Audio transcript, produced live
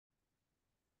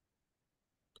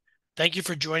Thank you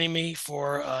for joining me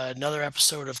for another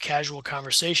episode of Casual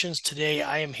Conversations. Today,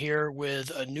 I am here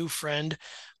with a new friend,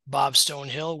 Bob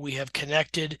Stonehill. We have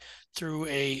connected through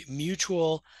a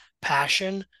mutual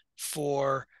passion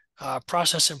for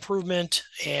process improvement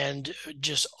and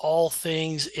just all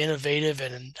things innovative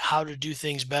and how to do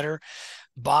things better.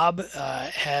 Bob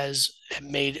has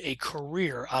made a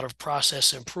career out of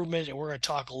process improvement, and we're going to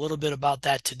talk a little bit about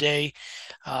that today.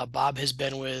 Bob has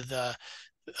been with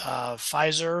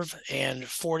Pfizer and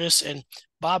Fortis. And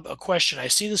Bob, a question. I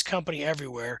see this company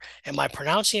everywhere. Am I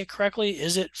pronouncing it correctly?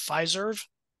 Is it Pfizer?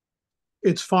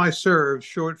 It's FiServ,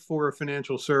 short for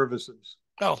financial services.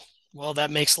 Oh, well,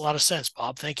 that makes a lot of sense,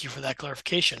 Bob. Thank you for that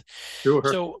clarification. Sure.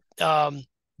 So,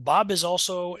 Bob is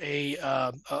also a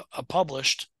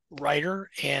published writer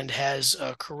and has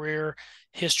a career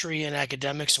history in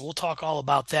academics, and we'll talk all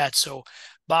about that. So,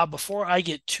 Bob, before I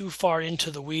get too far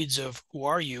into the weeds of who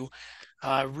are you,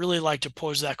 I really like to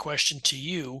pose that question to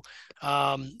you.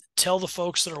 Tell the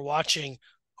folks that are watching,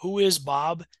 who is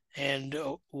Bob and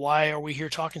why are we here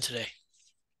talking today?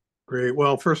 Great.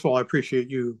 Well, first of all, I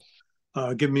appreciate you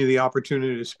giving me the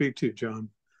opportunity to speak to you, John.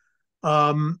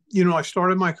 I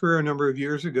started my career a number of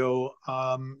years ago,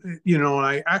 and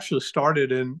I actually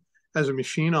started in as a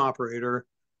machine operator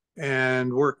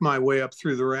and worked my way up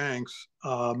through the ranks,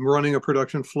 running a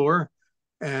production floor.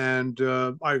 And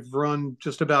I've run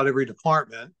just about every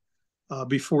department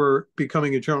before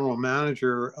becoming a general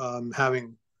manager,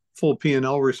 having full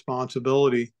P&L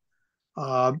responsibility.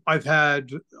 I've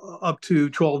had up to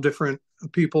 12 different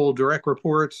people, direct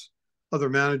reports, other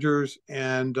managers,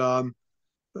 and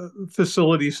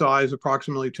facility size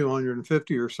approximately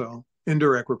 250 or so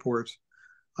indirect reports.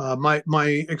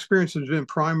 My experience has been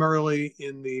primarily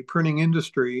in the printing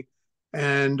industry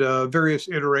and various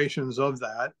iterations of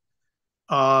that.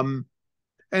 Um,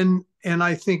 and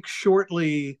I think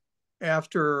shortly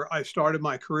after I started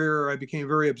my career, I became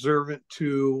very observant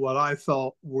to what I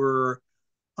felt were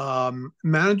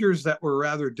managers that were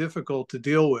rather difficult to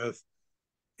deal with.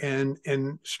 And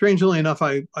strangely enough,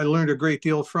 I learned a great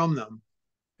deal from them.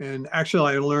 And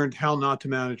actually, I learned how not to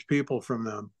manage people from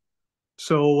them.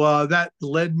 So that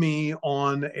led me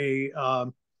on a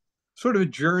sort of a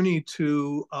journey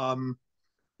to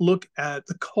look at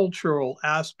the cultural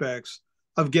aspects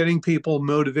of getting people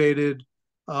motivated,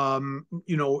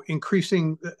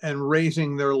 increasing and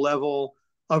raising their level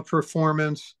of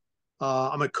performance.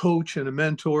 I'm a coach and a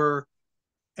mentor.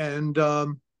 And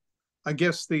I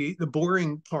guess the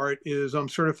boring part is I'm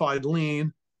certified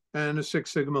lean and a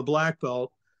Six Sigma black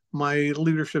belt. My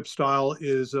leadership style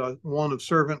is one of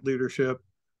servant leadership.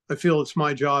 I feel it's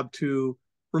my job to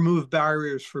remove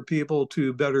barriers for people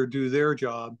to better do their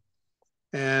job.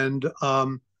 And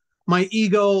my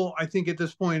ego, I think at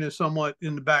this point, is somewhat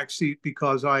in the back seat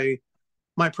because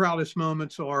my proudest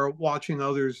moments are watching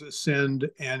others ascend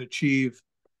and achieve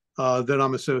that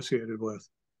I'm associated with.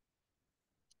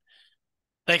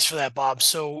 Thanks for that, Bob.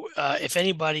 So, if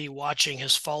anybody watching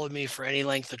has followed me for any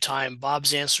length of time,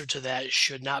 Bob's answer to that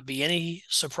should not be any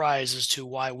surprise as to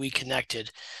why we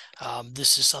connected.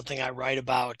 This is something I write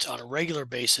about on a regular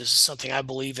basis, something I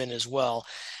believe in as well.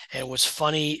 And what's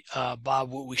funny,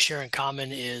 Bob, what we share in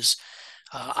common is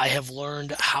I have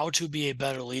learned how to be a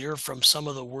better leader from some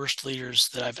of the worst leaders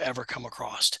that I've ever come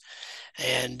across.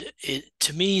 And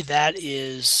to me, that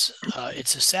is,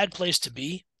 it's a sad place to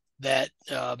be. That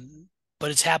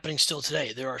But it's happening still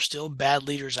today. There are still bad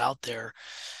leaders out there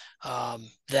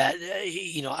that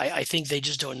I think they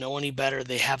just don't know any better.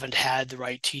 They haven't had the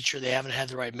right teacher. They haven't had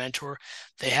the right mentor.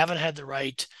 They haven't had the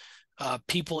right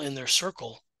people in their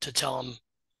circle to tell them,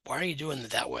 why are you doing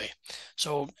it that way?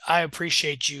 So I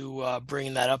appreciate you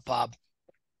bringing that up, Bob.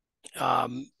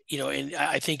 And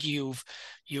I think you've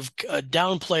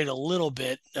downplayed a little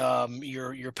bit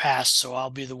your past, so I'll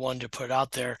be the one to put it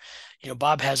out there.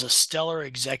 Bob has a stellar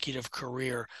executive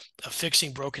career of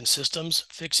fixing broken systems,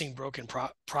 fixing broken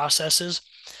processes,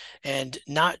 and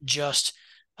not just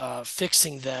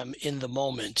fixing them in the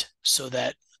moment so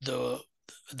that the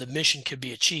mission could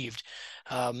be achieved.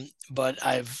 But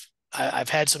I've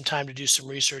had some time to do some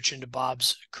research into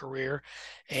Bob's career,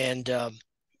 and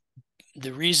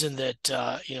the reason that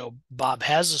Bob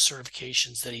has the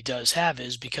certifications that he does have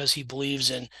is because he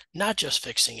believes in not just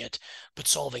fixing it, but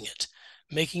solving it,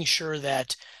 making sure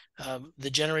that the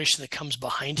generation that comes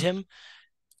behind him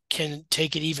can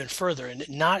take it even further and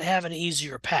not have an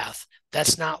easier path.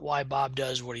 That's not why Bob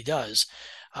does what he does,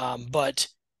 but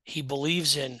he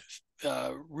believes in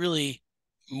really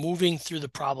moving through the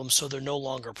problems so they're no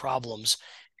longer problems,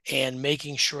 and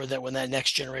making sure that when that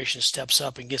next generation steps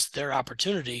up and gets their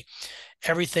opportunity,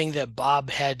 everything that Bob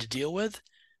had to deal with,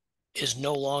 is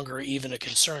no longer even a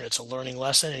concern. It's a learning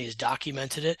lesson, and he's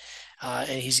documented it.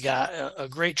 And he's got a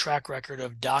great track record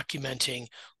of documenting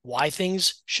why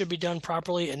things should be done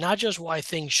properly, and not just why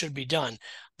things should be done,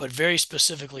 but very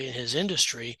specifically in his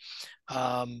industry.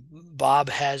 Bob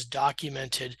has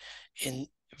documented in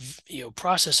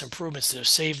process improvements that have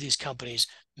saved these companies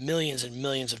millions and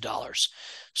millions of dollars.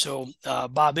 So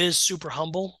Bob is super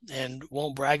humble and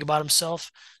won't brag about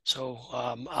himself. So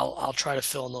I'll try to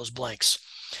fill in those blanks.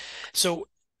 So,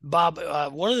 Bob,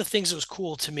 one of the things that was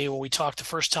cool to me when we talked the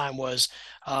first time was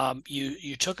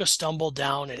you took a stumble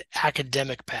down an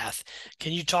academic path.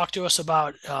 Can you talk to us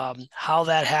about how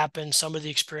that happened, some of the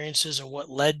experiences, and what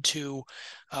led to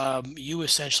you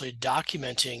essentially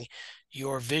documenting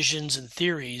your visions and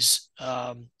theories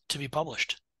to be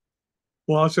published?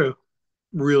 Well, that's a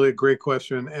really great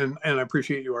question, and I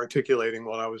appreciate you articulating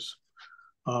what I was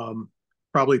um,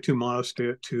 probably too modest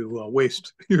to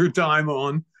waste your time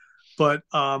on. But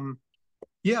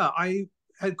yeah, I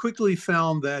had quickly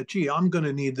found that, gee, I'm going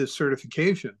to need this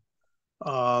certification.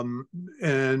 Um,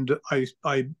 and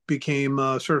I became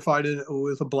certified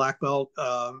with a black belt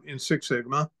in Six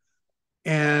Sigma.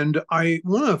 And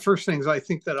one of the first things I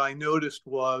think that I noticed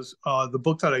was the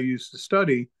book that I used to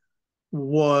study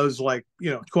was like,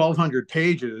 1,200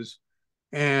 pages.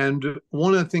 And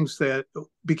one of the things that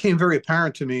became very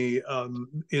apparent to me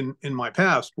in my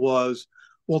past was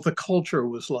what the culture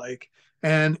was like.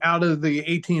 And out of the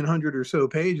 1,800 or so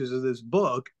pages of this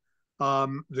book,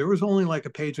 there was only like a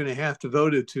page and a half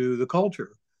devoted to the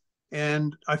culture.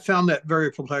 And I found that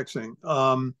very perplexing.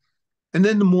 And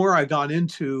then the more I got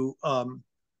into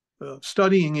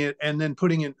studying it and then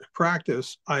putting it into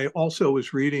practice, I also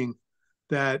was reading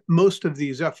that most of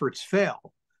these efforts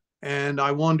fail. And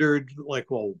I wondered,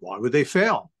 like, well, why would they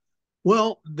fail?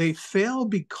 Well, they fail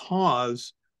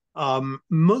because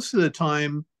most of the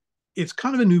time it's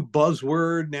kind of a new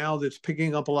buzzword now that's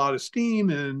picking up a lot of steam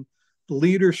and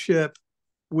leadership,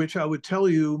 which I would tell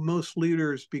you most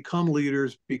leaders become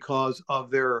leaders because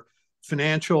of their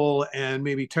financial and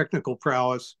maybe technical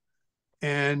prowess,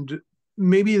 and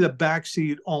maybe the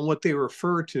backseat on what they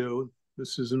refer to.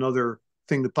 This is another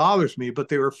thing that bothers me, but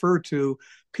they refer to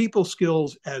people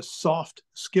skills as soft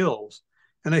skills.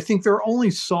 And I think they're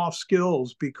only soft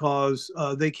skills because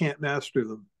they can't master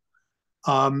them.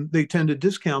 They tend to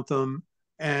discount them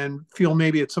and feel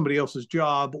maybe it's somebody else's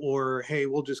job, or, hey,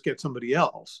 we'll just get somebody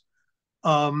else.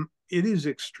 It is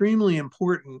extremely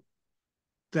important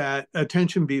that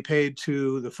attention be paid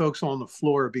to the folks on the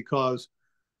floor, because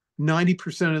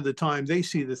 90% of the time they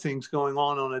see the things going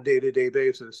on a day-to-day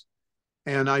basis.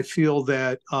 And I feel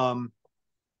that a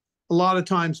lot of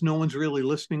times no one's really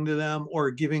listening to them or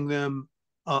giving them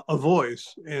a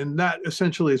voice. And that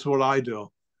essentially is what I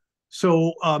do.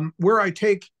 So where I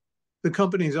take the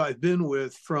companies I've been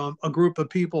with from a group of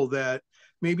people that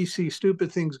maybe see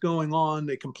stupid things going on,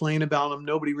 they complain about them,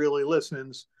 nobody really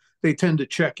listens, they tend to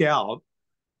check out.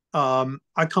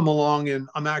 I come along and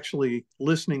I'm actually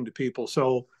listening to people.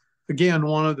 So again,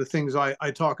 one of the things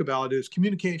I talk about is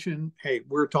communication. Hey,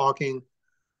 we're talking,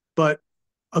 but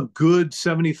a good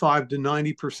 75 to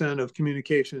 90% of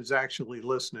communication is actually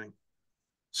listening.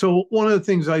 So one of the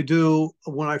things I do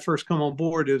when I first come on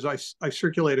board is I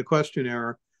circulate a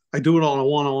questionnaire. I do it on a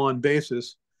one-on-one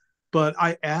basis, but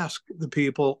I ask the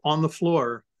people on the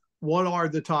floor, what are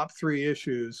the top three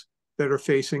issues that are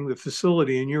facing the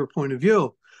facility in your point of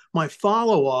view? My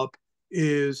follow-up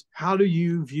is, how do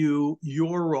you view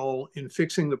your role in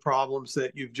fixing the problems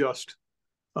that you've just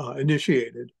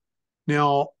initiated?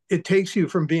 Now, it takes you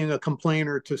from being a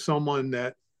complainer to someone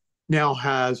that now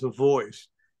has a voice.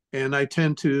 And I'm a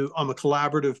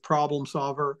collaborative problem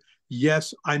solver.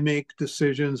 Yes, I make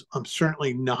decisions. I'm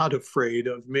certainly not afraid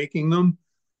of making them.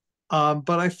 But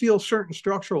I feel certain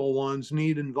structural ones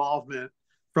need involvement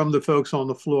from the folks on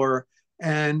the floor.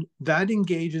 And that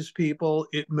engages people,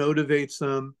 it motivates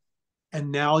them.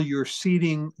 And now you're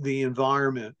seeding the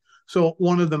environment. So,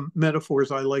 one of the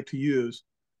metaphors I like to use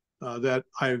that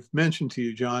I've mentioned to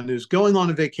you, John, is going on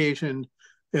a vacation,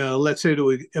 let's say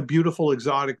to a beautiful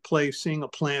exotic place, seeing a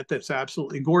plant that's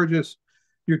absolutely gorgeous.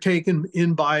 You're taken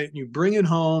in by it and you bring it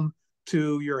home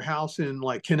to your house in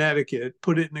like Connecticut,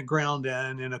 put it in the ground,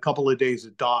 and in a couple of days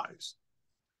it dies.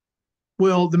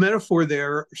 Well, the metaphor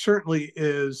there certainly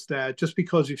is that just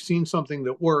because you've seen something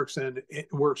that works and it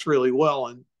works really well,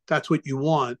 and that's what you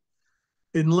want,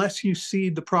 unless you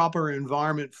seed the proper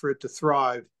environment for it to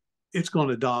thrive, it's going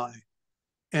to die.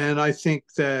 And I think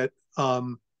that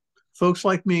folks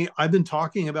like me, I've been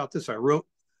talking about this. I wrote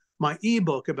my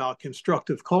ebook about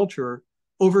constructive culture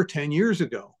over 10 years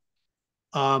ago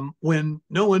when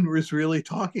no one was really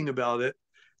talking about it.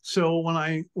 So when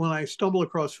I stumble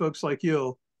across folks like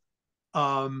you,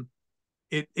 um,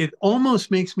 it almost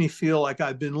makes me feel like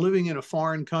I've been living in a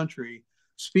foreign country,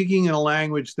 speaking in a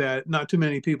language that not too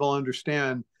many people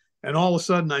understand, and all of a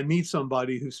sudden I meet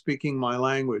somebody who's speaking my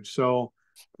language. So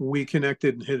we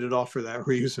connected and hit it off for that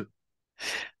reason.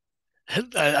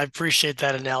 I appreciate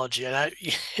that analogy. And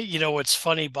what's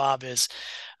funny, Bob, is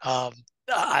um,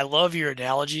 I love your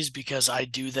analogies because I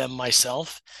do them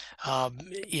myself.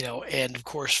 And of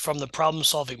course, from the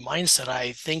problem-solving mindset,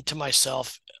 I think to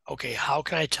myself, okay, how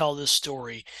can I tell this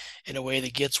story in a way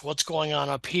that gets what's going on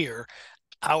up here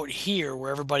out here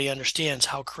where everybody understands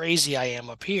how crazy I am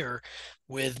up here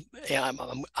with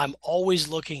I'm always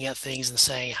looking at things and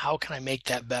saying, how can I make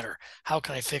that better? How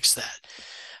can I fix that?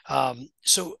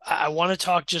 So I want to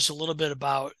talk just a little bit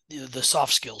about the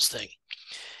soft skills thing.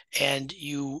 And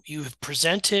you've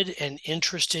presented an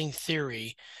interesting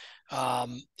theory,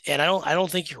 and I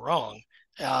don't think you're wrong.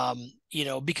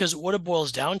 Because what it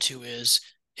boils down to is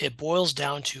it boils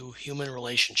down to human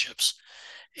relationships,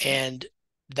 and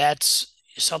that's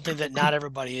something that not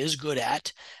everybody is good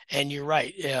at. And you're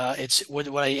right. It's what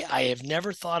I have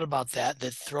never thought about that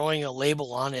throwing a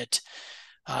label on it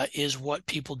is what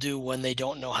people do when they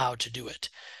don't know how to do it.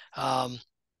 Um,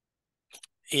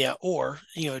 yeah, or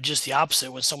just the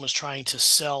opposite. When someone's trying to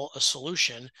sell a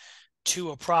solution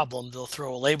to a problem, they'll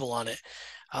throw a label on it.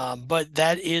 But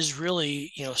that is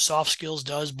really, soft skills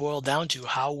does boil down to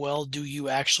how well do you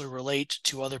actually relate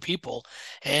to other people,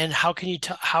 and how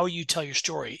you tell your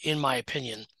story, in my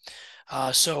opinion.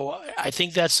 So I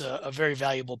think that's a very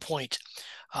valuable point.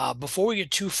 Before we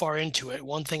get too far into it,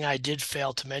 one thing I did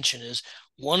fail to mention is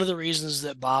one of the reasons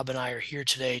that Bob and I are here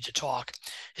today to talk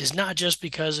is not just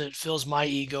because it fills my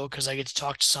ego because I get to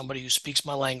talk to somebody who speaks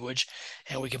my language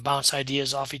and we can bounce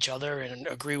ideas off each other and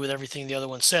agree with everything the other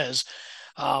one says.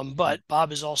 But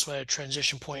Bob is also at a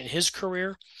transition point in his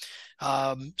career,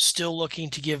 still looking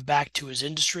to give back to his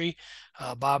industry.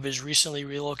 Bob has recently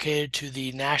relocated to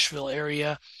the Nashville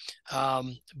area.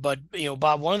 But,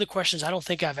 Bob, one of the questions I don't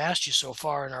think I've asked you so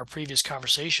far in our previous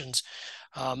conversations,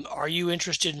 are you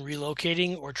interested in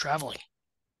relocating or traveling?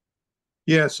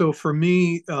 Yeah, so for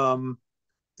me,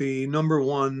 the number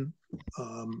one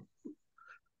um,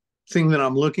 thing that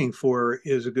I'm looking for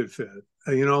is a good fit.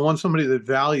 I want somebody that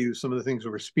values some of the things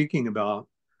that we're speaking about,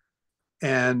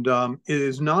 and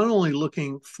is not only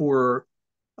looking for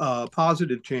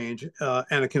positive change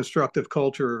and a constructive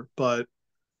culture, but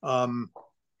um,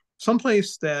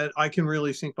 someplace that I can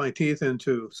really sink my teeth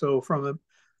into. So from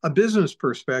a business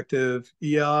perspective,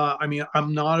 yeah, I mean,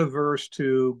 I'm not averse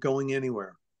to going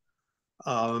anywhere.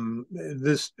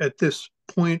 This at this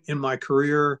point in my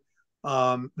career,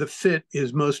 the fit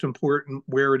is most important.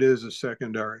 Where it is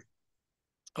secondary.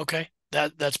 Okay,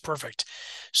 that's perfect.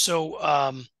 So,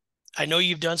 I know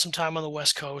you've done some time on the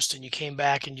West Coast and you came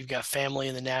back and you've got family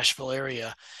in the Nashville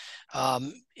area.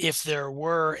 If there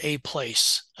were a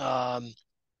place,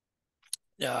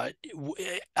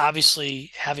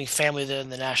 obviously having family there in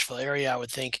the Nashville area, I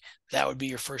would think that would be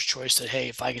your first choice. That, hey,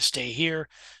 if I could stay here,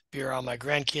 be around my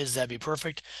grandkids, that'd be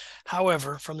perfect.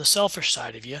 However, from the selfish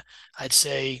side of you, I'd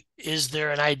say, is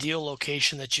there an ideal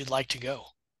location that you'd like to go?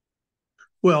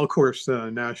 Well, of course,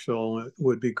 Nashville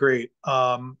would be great.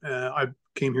 I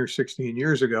came here 16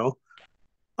 years ago,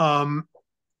 um,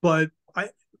 but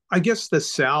I guess the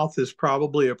South is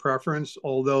probably a preference.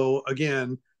 Although,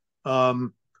 again,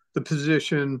 um, the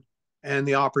position and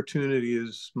the opportunity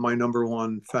is my number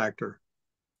one factor.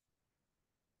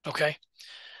 Okay.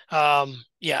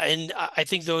 Yeah, and I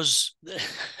think those,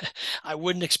 I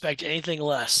wouldn't expect anything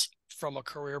less from a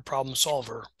career problem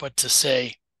solver, but to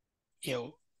say,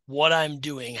 what I'm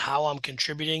doing, how I'm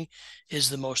contributing is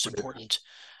the most important.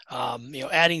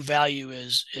 Adding value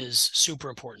is super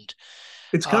important.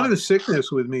 It's kind of Um, a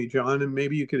sickness with me, John, and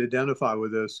maybe you could identify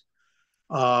with this.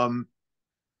 Um,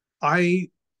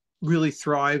 I really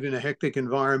thrive in a hectic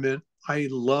environment. I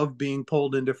love being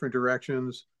pulled in different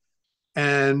directions.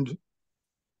 And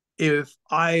if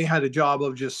I had a job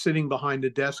of just sitting behind a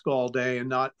desk all day and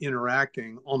not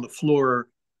interacting on the floor,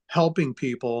 helping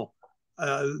people,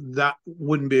 that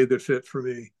wouldn't be a good fit for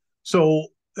me. So,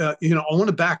 I want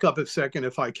to back up a second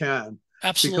if I can,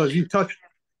 because Absolutely.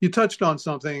 you touched on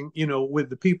something, with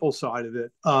the people side of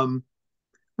it.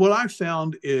 What I've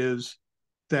found is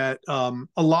that a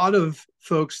lot of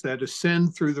folks that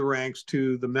ascend through the ranks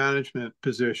to the management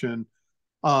position,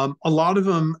 a lot of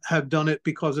them have done it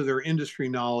because of their industry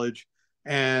knowledge,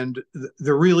 and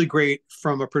they're really great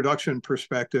from a production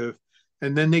perspective.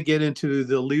 And then they get into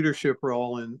the leadership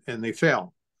role and they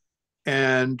fail.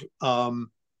 And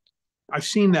I've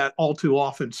seen that all too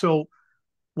often. So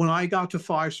when I got to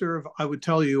Fiserv, I would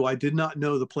tell you I did not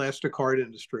know the plastic card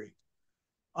industry.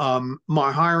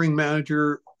 My hiring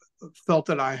manager felt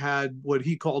that I had what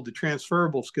he called the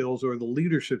transferable skills or the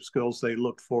leadership skills they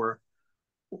looked for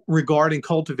regarding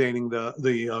cultivating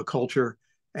the culture,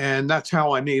 and that's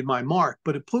how I made my mark.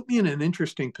 But it put me in an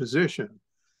interesting position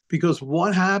because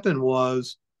what happened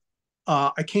was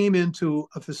I came into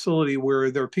a facility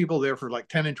where there are people there for like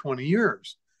 10 and 20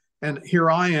 years. And here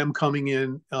I am coming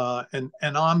in and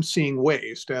I'm seeing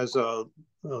waste as a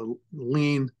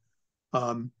lean,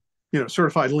 um,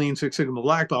 certified lean Six Sigma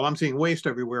black belt. I'm seeing waste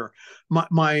everywhere.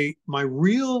 My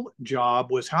real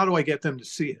job was how do I get them to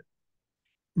see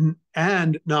it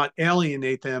and not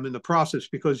alienate them in the process?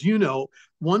 Because,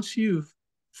 once you've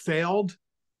failed,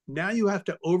 now you have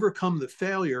to overcome the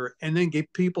failure and then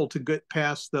get people to get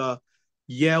past the,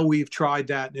 yeah, we've tried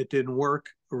that and it didn't work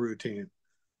routine.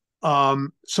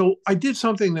 So I did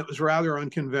something that was rather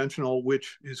unconventional,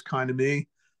 which is kind of me.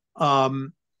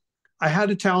 Um, I had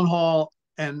a town hall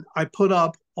and I put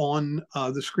up on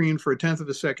the screen for a tenth of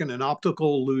a second an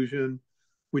optical illusion,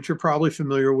 which you're probably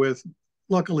familiar with.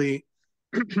 Luckily,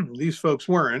 these folks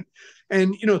weren't.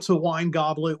 And, it's a wine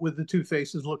goblet with the two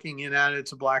faces looking in at it.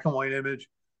 It's a black and white image.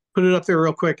 Put it up there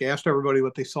real quick, asked everybody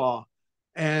what they saw.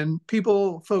 And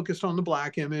people focused on the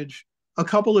black image. A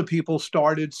couple of people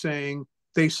started saying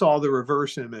they saw the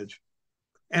reverse image.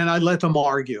 And I let them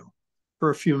argue for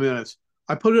a few minutes.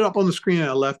 I put it up on the screen and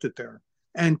I left it there.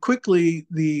 And quickly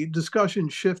the discussion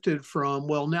shifted from,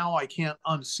 well, now I can't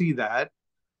unsee that.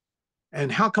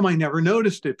 And how come I never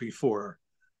noticed it before?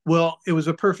 Well, it was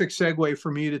a perfect segue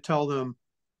for me to tell them,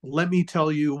 let me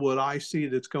tell you what I see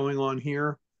that's going on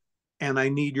here, and I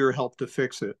need your help to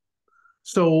fix it.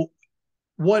 So,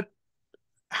 what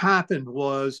happened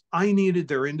was I needed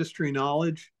their industry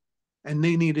knowledge, and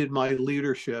they needed my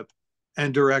leadership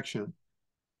and direction.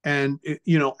 And,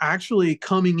 actually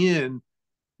coming in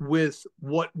with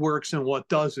what works and what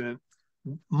doesn't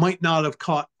might not have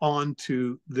caught on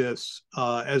to this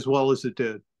as well as it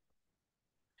did.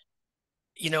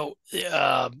 You know,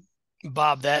 uh,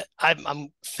 Bob, that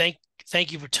I'm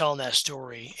thank you for telling that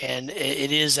story, and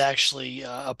it is actually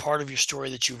a part of your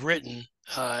story that you've written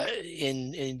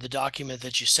in the document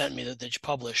that you sent me that you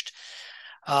published.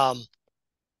 Um,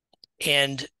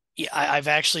 and I've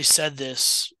actually said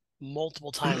this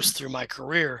multiple times through my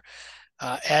career.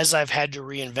 As I've had to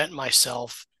reinvent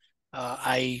myself,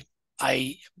 I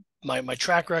I my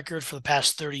track record for the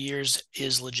past 30 years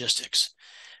is logistics.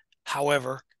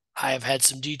 However, I have had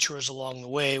some detours along the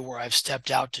way where I've stepped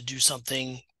out to do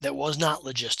something that was not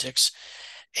logistics.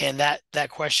 And that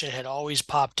question had always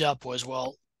popped up was,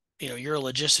 well, you're a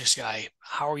logistics guy.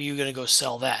 How are you going to go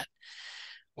sell that?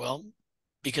 Well,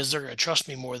 because they're going to trust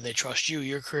me more than they trust you.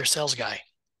 You're a career sales guy.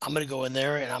 I'm going to go in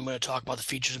there and I'm going to talk about the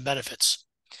features and benefits.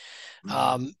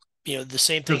 Um, the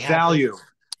same The thing happened. value.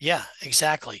 Yeah,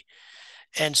 exactly.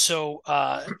 And so,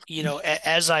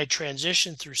 as I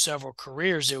transitioned through several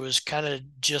careers, it was kind of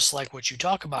just like what you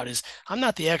talk about is I'm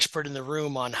not the expert in the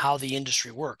room on how the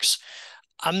industry works.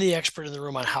 I'm the expert in the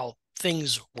room on how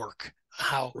things work,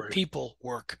 how Right. people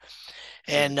work.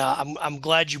 Right. And I'm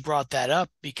glad you brought that up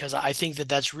because I think that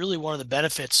that's really one of the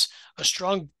benefits, a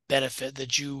strong benefit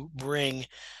that you bring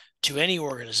to any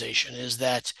organization is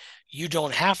that you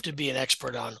don't have to be an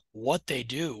expert on what they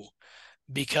do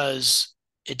because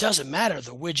it doesn't matter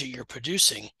the widget you're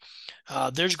producing.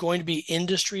 There's going to be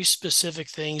industry specific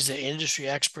things that industry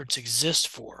experts exist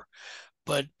for,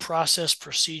 but process,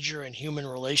 procedure, and human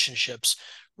relationships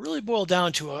really boil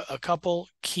down to a couple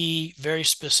key, very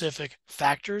specific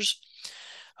factors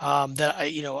that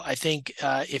I think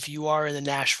if you are in the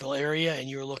Nashville area and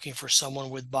you're looking for someone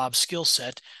with Bob's skill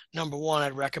set, number one,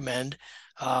 I'd recommend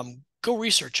go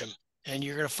research him, and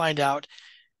you're going to find out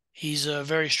he's a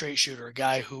very straight shooter, a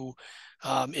guy who,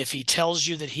 if he tells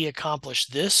you that he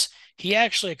accomplished this, he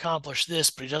actually accomplished this,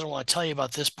 but he doesn't want to tell you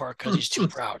about this part because he's too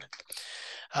proud.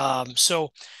 So,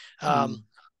 um,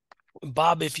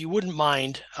 Bob, if you wouldn't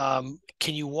mind,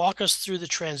 can you walk us through the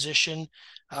transition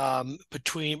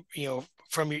between,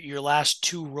 from your last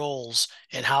two roles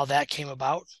and how that came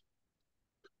about?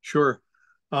 Sure.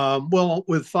 Well,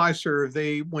 with Fiserv,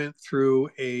 they went through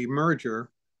a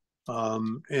merger.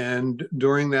 And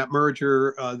during that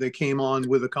merger, they came on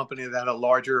with a company that had a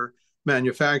larger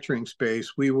manufacturing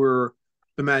space. We were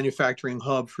the manufacturing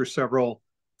hub for several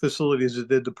facilities that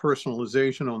did the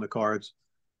personalization on the cards.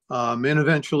 And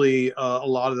eventually, a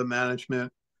lot of the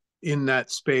management in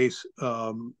that space,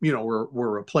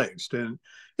 were replaced. And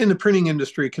in the printing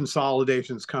industry,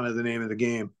 consolidation is kind of the name of the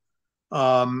game.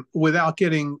 Without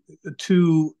getting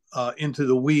too into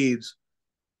the weeds,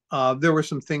 There were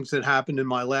some things that happened in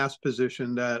my last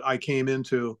position that I came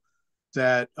into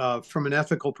that, from an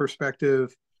ethical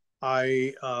perspective,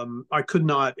 I could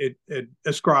not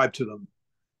ascribe to them,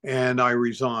 and I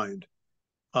resigned.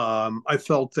 I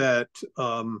felt that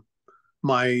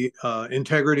my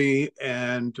integrity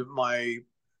and my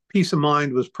peace of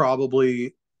mind was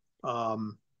probably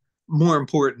um, more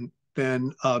important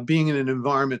than being in an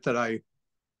environment that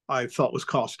I felt was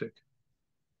caustic.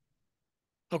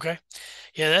 Okay.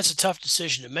 Yeah, that's a tough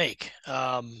decision to make.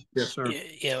 Yes, sir.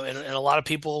 And a lot of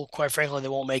people, quite frankly, they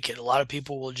won't make it. A lot of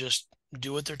people will just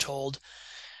do what they're told,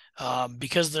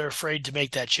 because they're afraid to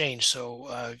make that change.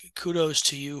 So kudos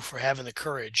to you for having the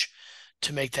courage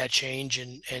to make that change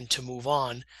and to move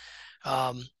on.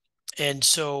 Um, and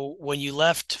so when you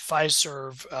left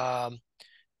Fiserv,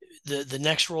 the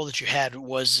next role that you had,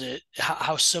 was it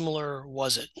how similar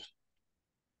was it?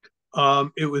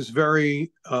 It was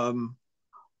very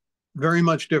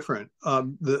much different.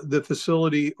 The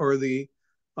facility, or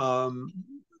um,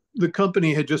 the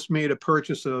company had just made a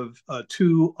purchase of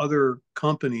two other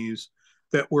companies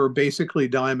that were basically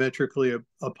diametrically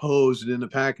opposed in the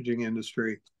packaging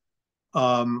industry.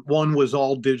 One was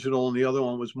all digital, and the other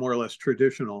one was more or less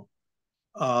traditional.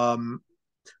 Um,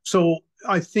 so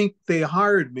I think they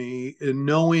hired me in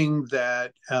knowing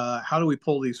that, how do we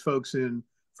pull these folks in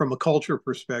from a culture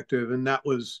perspective, and that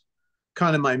was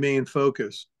kind of my main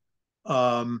focus.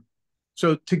 Um,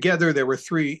 so together there were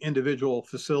three individual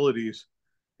facilities,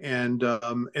 and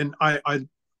I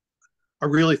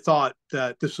really thought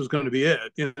that this was going to be it.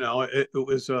 It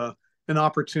was an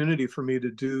opportunity for me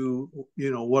to do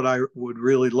what I would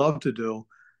really love to do,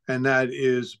 and that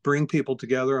is bring people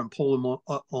together and pull them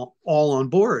all on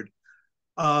board.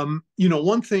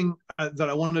 One thing that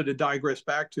I wanted to digress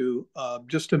back to,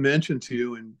 just to mention to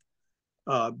you,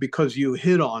 and because you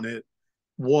hit on it,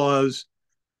 was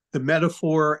the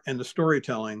metaphor and the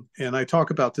storytelling. And I talk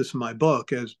about this in my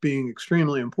book as being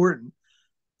extremely important,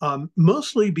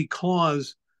 mostly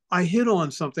because I hit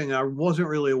on something I wasn't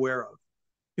really aware of.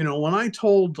 When I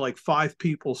told like five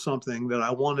people something that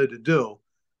I wanted to do,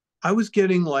 I was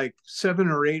getting like seven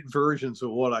or eight versions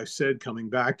of what I said coming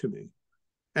back to me.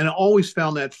 And I always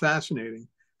found that fascinating.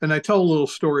 And I tell a little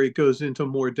story, it goes into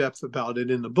more depth about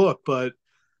it in the book. But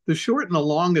the short and the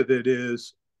long of it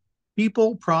is,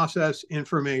 people process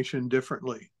information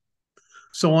differently.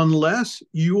 So unless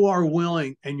you are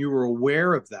willing and you're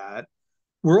aware of that,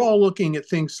 we're all looking at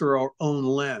things through our own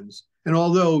lens. And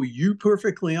although you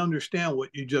perfectly understand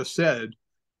what you just said,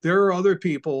 there are other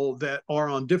people that are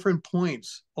on different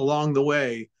points along the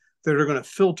way that are going to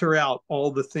filter out all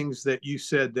the things that you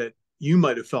said that you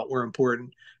might have felt were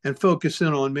important, and focus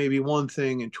in on maybe one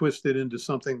thing and twist it into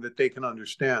something that they can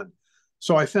understand.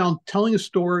 So I found telling a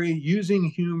story, using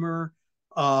humor,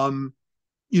 um,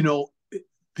 you know,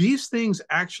 these things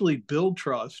actually build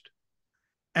trust,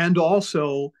 and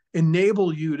also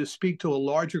enable you to speak to a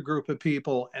larger group of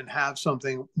people and have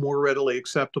something more readily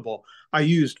acceptable. I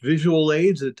used visual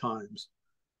aids at times.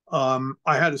 I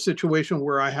had a situation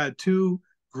where I had two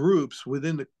groups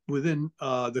within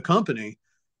the company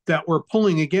that were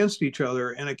pulling against each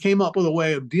other, and I came up with a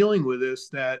way of dealing with this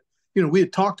that, we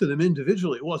had talked to them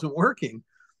individually. It wasn't working.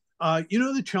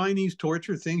 The Chinese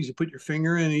torture things, you put your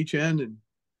finger in each end, and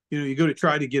you go to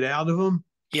try to get out of them.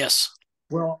 Yes.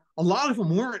 Well, a lot of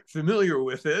them weren't familiar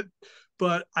with it,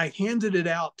 but I handed it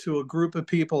out to a group of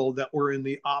people that were in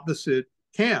the opposite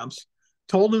camps,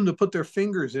 told them to put their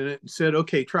fingers in it, and said,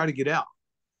 okay, try to get out.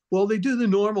 Well, they do the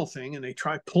normal thing and they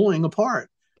try pulling apart.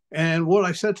 And what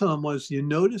I said to them was, you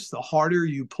notice the harder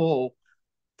you pull,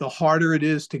 the harder it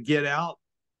is to get out.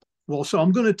 Well, so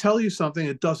I'm going to tell you something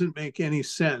that doesn't make any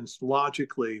sense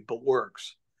logically, but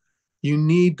works. You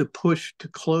need to push to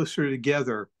closer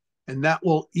together, and that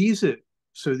will ease it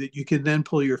so that you can then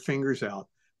pull your fingers out.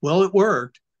 Well, it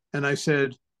worked. And I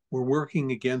said, we're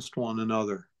working against one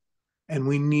another, and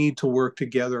we need to work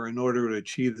together in order to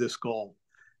achieve this goal.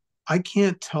 I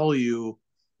can't tell you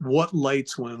what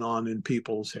lights went on in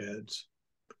people's heads.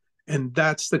 And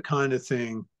that's the kind of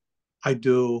thing I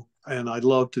do, and I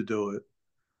love to do it.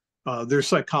 There's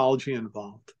psychology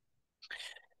involved.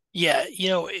 Yeah,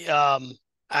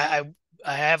 I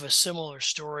I have a similar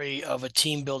story of a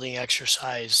team building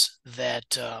exercise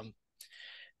that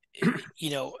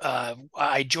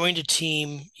I joined a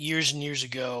team years and years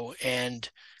ago, and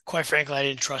quite frankly, I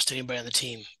didn't trust anybody on the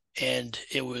team, and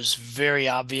it was very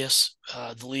obvious.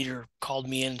 The leader called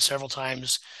me in several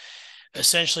times,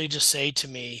 essentially to say to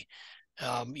me,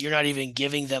 "You're not even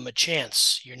giving them a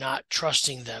chance. You're not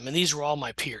trusting them." And these were all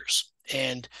my peers,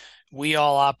 and we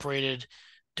all operated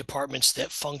departments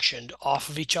that functioned off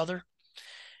of each other.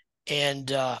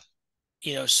 And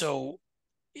So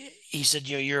he said,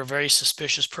 you're a very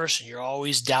suspicious person. You're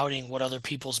always doubting what other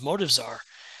people's motives are.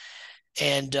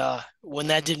 And when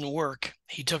that didn't work,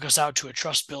 he took us out to a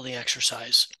trust building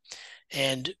exercise.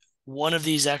 And one of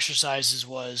these exercises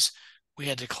was we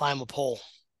had to climb a pole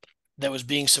that was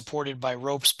being supported by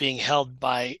ropes being held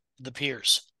by the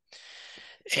piers.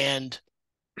 And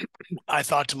I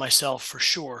thought to myself, for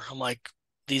sure, I'm like,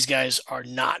 these guys are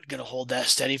not going to hold that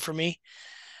steady for me.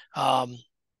 Um,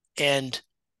 and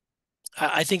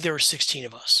I think there were 16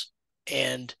 of us.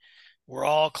 And we're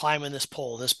all climbing this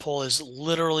pole. This pole is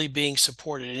literally being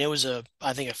supported. And it was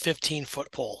I think a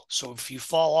 15-foot pole. So if you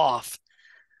fall off,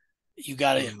 you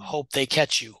got to Um, hope they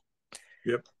catch you.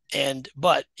 yep.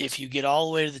 But if you get all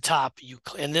the way to the top,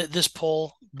 this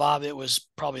pole, Bob, it was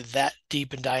probably that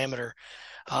deep in diameter.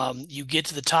 You get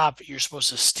to the top, you're supposed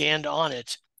to stand on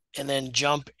it and then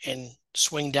jump and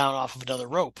swing down off of another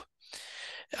rope.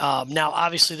 Now,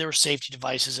 obviously, there were safety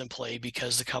devices in play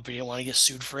because the company didn't want to get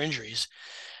sued for injuries.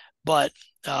 But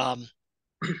um,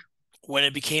 when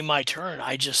it became my turn,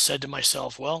 I just said to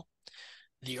myself, well,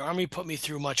 the Army put me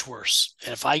through much worse.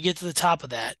 And if I get to the top of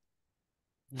that,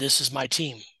 this is my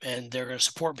team and they're going to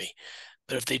support me.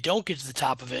 But if they don't get to the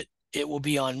top of it, it will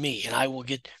be on me. And I will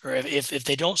get, or if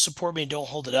they don't support me and don't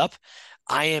hold it up,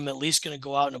 I am at least going to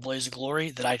go out in a blaze of glory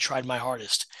that I tried my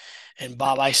hardest. And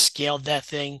Bob, I scaled that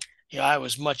thing. I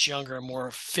was much younger and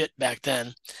more fit back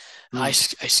then. I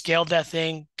Mm. scaled that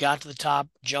thing, got to the top,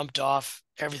 jumped off,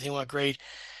 everything went great.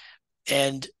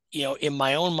 And in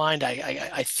my own mind,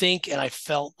 I think and I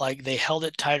felt like they held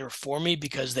it tighter for me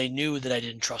because they knew that I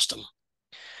didn't trust them.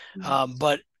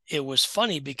 But it was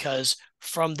funny because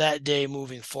from that day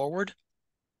moving forward,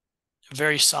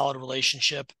 very solid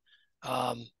relationship.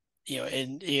 Um,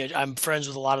 and I'm friends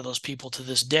with a lot of those people to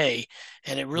this day.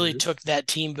 And it really Right. took that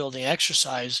team building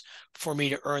exercise for me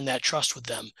to earn that trust with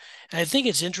them. And I think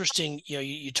it's interesting,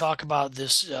 you talk about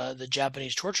this, the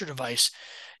Japanese torture device,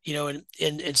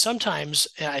 and sometimes,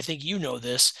 and I think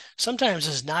this, sometimes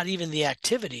it's not even the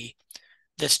activity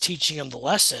that's teaching them the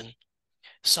lesson.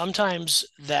 Sometimes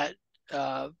that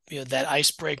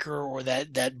icebreaker or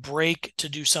that break to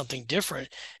do something different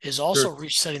is also Sure.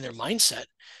 resetting their mindset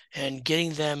and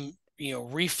getting them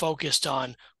refocused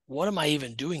on what am I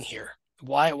even doing here?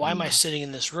 Why am I Mm. sitting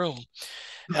in this room?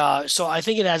 So I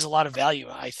think it adds a lot of value.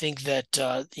 I think that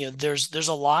there's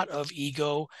a lot of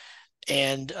ego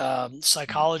and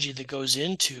psychology that goes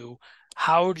into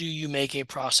how do you make a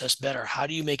process better? How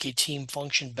do you make a team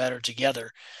function better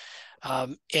together?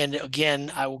 And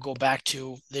again, I will go back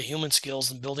to the human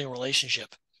skills and building a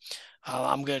relationship.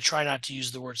 I'm going to try not to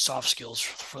use the word soft skills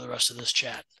for the rest of this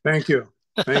chat. Thank you.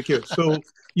 Thank you. So,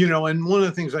 and one of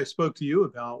the things I spoke to you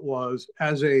about was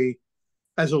as a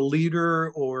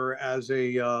leader or as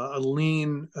a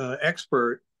lean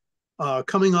expert,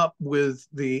 coming up with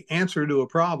the answer to a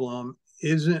problem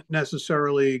isn't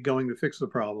necessarily going to fix the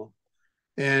problem.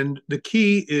 And the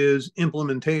key is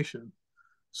implementation.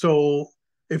 So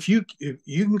if you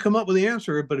can come up with the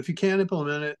answer, but if you can't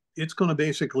implement it, it's going to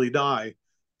basically die.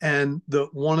 And the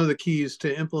one of the keys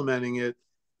to implementing it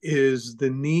is the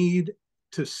need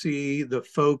to see the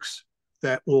folks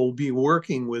that will be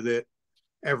working with it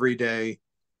every day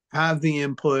have the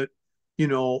input.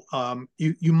 You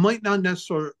might not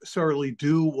necessarily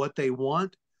do what they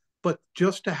want, but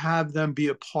just to have them be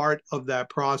a part of that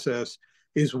process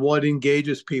is what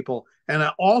engages people. And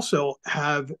I also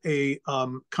have a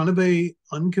kind of a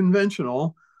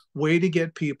unconventional way to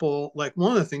get people. Like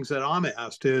one of the things that I'm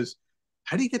asked is,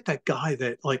 how do you get that guy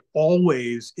that like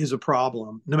always is a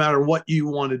problem, no matter what you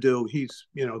want to do? He's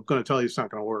going to tell you it's not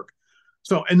going to work.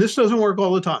 So, and this doesn't work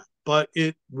all the time, but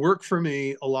it worked for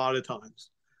me a lot of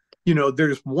times.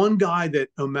 There's one guy that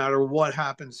no matter what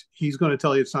happens, he's going to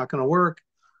tell you it's not going to work.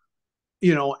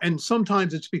 And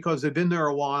sometimes it's because they've been there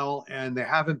a while and they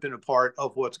haven't been a part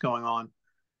of what's going on.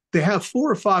 They have four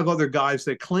or five other guys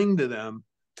that cling to them,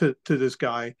 to this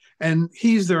guy, and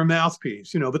he's their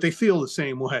mouthpiece, but they feel the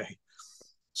same way.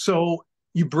 So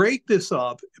you break this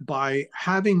up by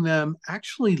having them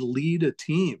actually lead a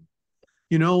team.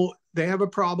 They have a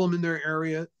problem in their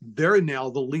area. They're now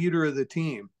the leader of the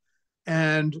team.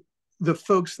 And the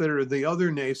folks that are the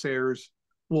other naysayers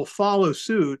will follow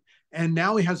suit. And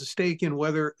now he has a stake in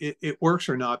whether it works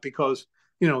or not because,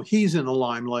 he's in the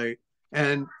limelight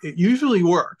and it usually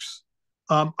works.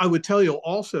 I would tell you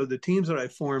also the teams that I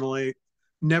formulate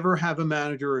never have a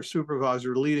manager or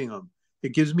supervisor leading them.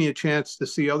 It gives me a chance to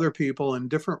see other people in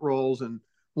different roles. And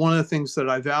one of the things that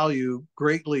I value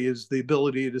greatly is the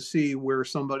ability to see where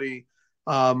somebody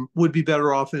would be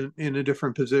better off in a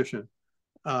different position.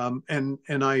 And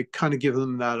I kind of give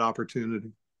them that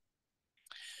opportunity.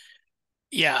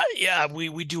 Yeah,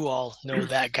 we do all know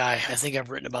that guy. I think I've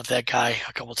written about that guy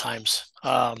a couple times.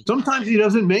 Sometimes he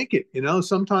doesn't make it, you know,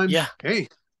 sometimes, Yeah. hey,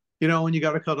 you know, when you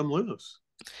got to cut him loose.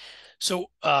 So,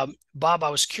 Bob, I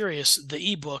was curious,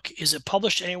 the ebook, is it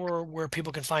published anywhere where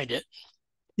people can find it?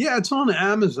 Yeah, it's on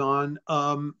Amazon.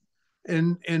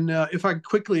 And if I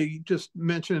quickly just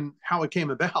mention how it came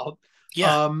about,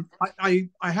 Yeah. I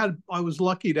was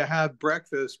lucky to have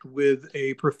breakfast with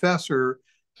a professor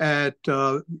at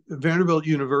Vanderbilt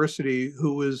University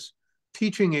who was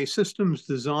teaching a systems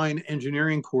design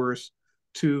engineering course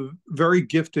to very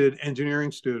gifted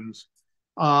engineering students.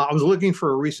 I was looking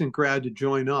for a recent grad to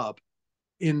join up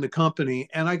in the company,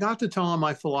 and I got to tell him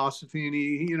my philosophy, and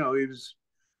he was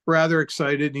rather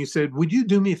excited, and he said, "Would you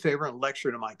do me a favor and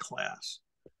lecture to my class?"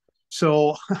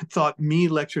 So I thought, me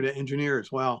lecture to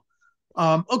engineers. Wow.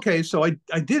 Okay, so I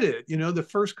did it. You know, the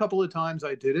first couple of times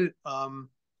I did it,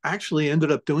 actually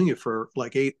ended up doing it for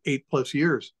like eight plus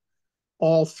years,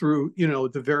 all through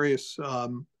the various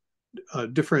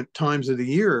different times of the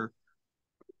year.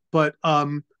 But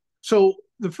so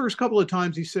the first couple of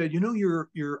times he said,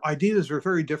 your ideas are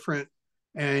very different,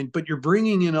 but you're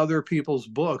bringing in other people's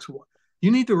books. You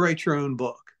need to write your own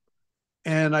book.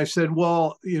 And I said,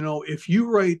 well, if you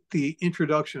write the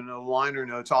introduction and the liner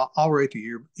notes, I'll write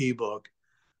the ebook.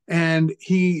 And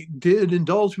he did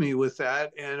indulge me with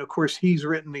that. And of course, he's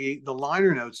written the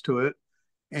liner notes to it.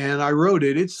 And I wrote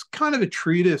it. It's kind of a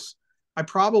treatise. I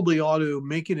probably ought to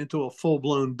make it into a full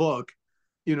blown book,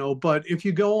 but if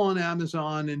you go on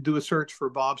Amazon and do a search for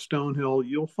Bob Stonehill,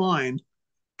 you'll find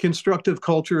Constructive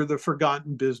Culture, the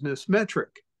Forgotten Business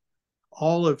Metric,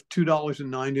 all of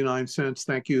 $2.99.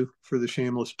 Thank you for the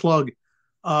shameless plug.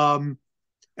 Um,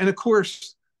 and of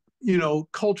course,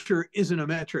 culture isn't a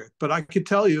metric, but I could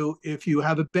tell you if you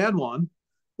have a bad one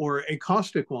or a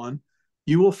caustic one,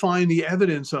 you will find the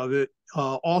evidence of it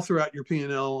all throughout your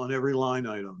P&L on every line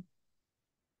item.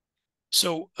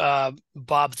 So,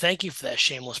 Bob, thank you for that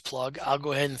shameless plug. I'll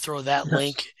go ahead and throw that Yes.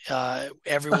 link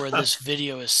everywhere this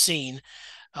video is seen.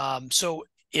 So,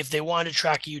 if they want to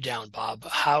track you down, Bob,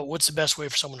 what's the best way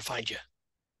for someone to find you?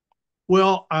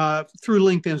 Well, through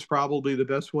LinkedIn is probably the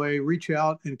best way. Reach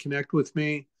out and connect with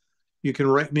me. You can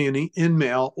write me an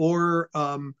email, or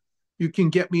you can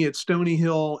get me at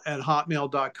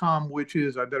stonyhil@hotmail.com, which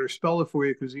is, I better spell it for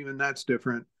you because even that's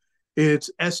different. It's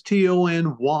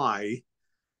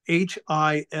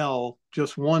STONYHIL,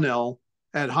 just one L,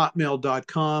 at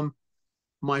hotmail.com.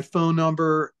 My phone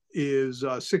number is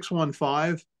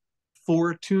 615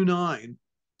 429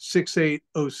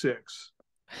 6806.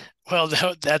 Well,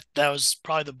 that was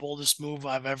probably the boldest move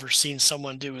I've ever seen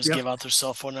someone do is Yep, give out their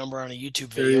cell phone number on a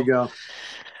YouTube there you video. go.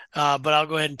 But I'll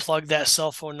go ahead and plug that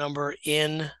cell phone number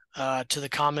in to the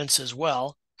comments as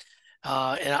well.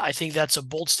 And I think that's a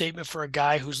bold statement for a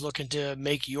guy who's looking to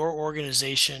make your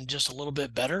organization just a little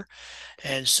bit better.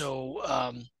 And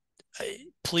so,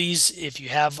 please, if you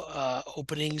have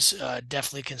openings,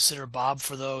 definitely consider Bob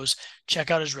for those. Check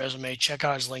out his resume, check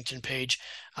out his LinkedIn page.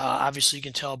 Obviously, you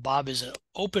can tell Bob is an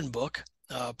open book,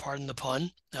 pardon the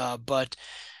pun, but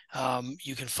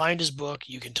you can find his book,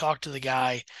 you can talk to the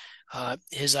guy.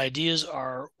 His ideas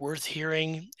are worth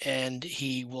hearing, and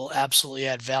he will absolutely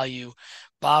add value.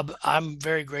 Bob, I'm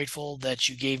very grateful that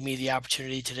you gave me the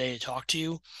opportunity today to talk to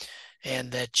you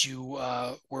and that you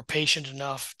were patient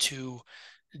enough to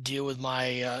deal with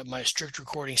my strict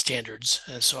recording standards.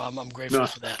 And so I'm grateful No,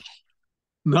 for that.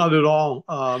 not at all.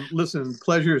 Listen,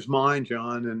 pleasure is mine,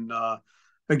 John. And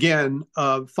again,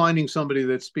 finding somebody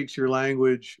that speaks your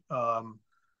language,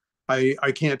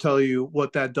 I can't tell you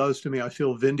what that does to me. I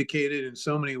feel vindicated in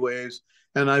so many ways,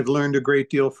 and I've learned a great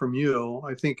deal from you.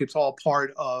 I think it's all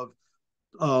part of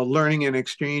learning and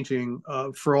exchanging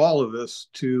for all of us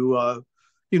to,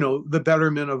 the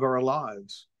betterment of our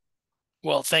lives.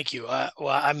 Well, thank you.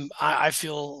 I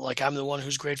feel like I'm the one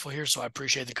who's grateful here, so I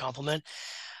appreciate the compliment.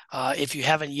 If you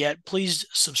haven't yet, please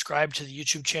subscribe to the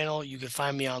YouTube channel. You can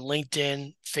find me on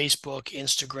LinkedIn, Facebook,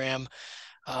 Instagram,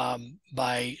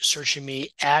 by searching me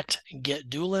at Get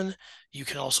Doolin. You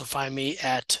can also find me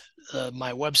at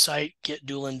my website,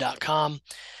 getdoolin.com.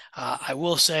 I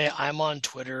will say I'm on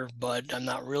Twitter, but I'm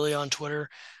not really on Twitter.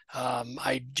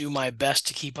 I do my best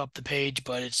to keep up the page,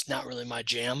 but it's not really my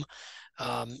jam.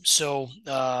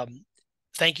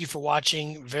 Thank you for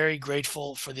watching. Very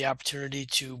grateful for the opportunity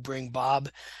to bring Bob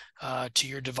to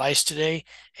your device today.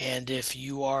 And if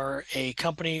you are a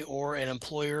company or an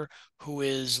employer who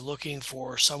is looking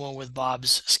for someone with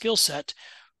Bob's skill set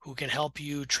who can help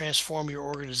you transform your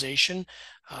organization,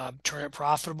 turn it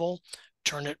profitable,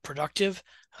 turn it productive,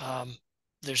 um,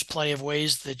 There's plenty of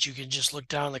ways that you can just look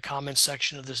down in the comments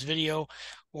section of this video,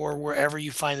 or wherever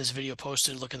you find this video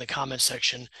posted, look in the comments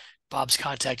section. Bob's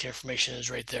contact information is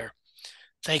right there.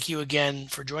 Thank you again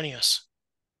for joining us.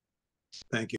 Thank you.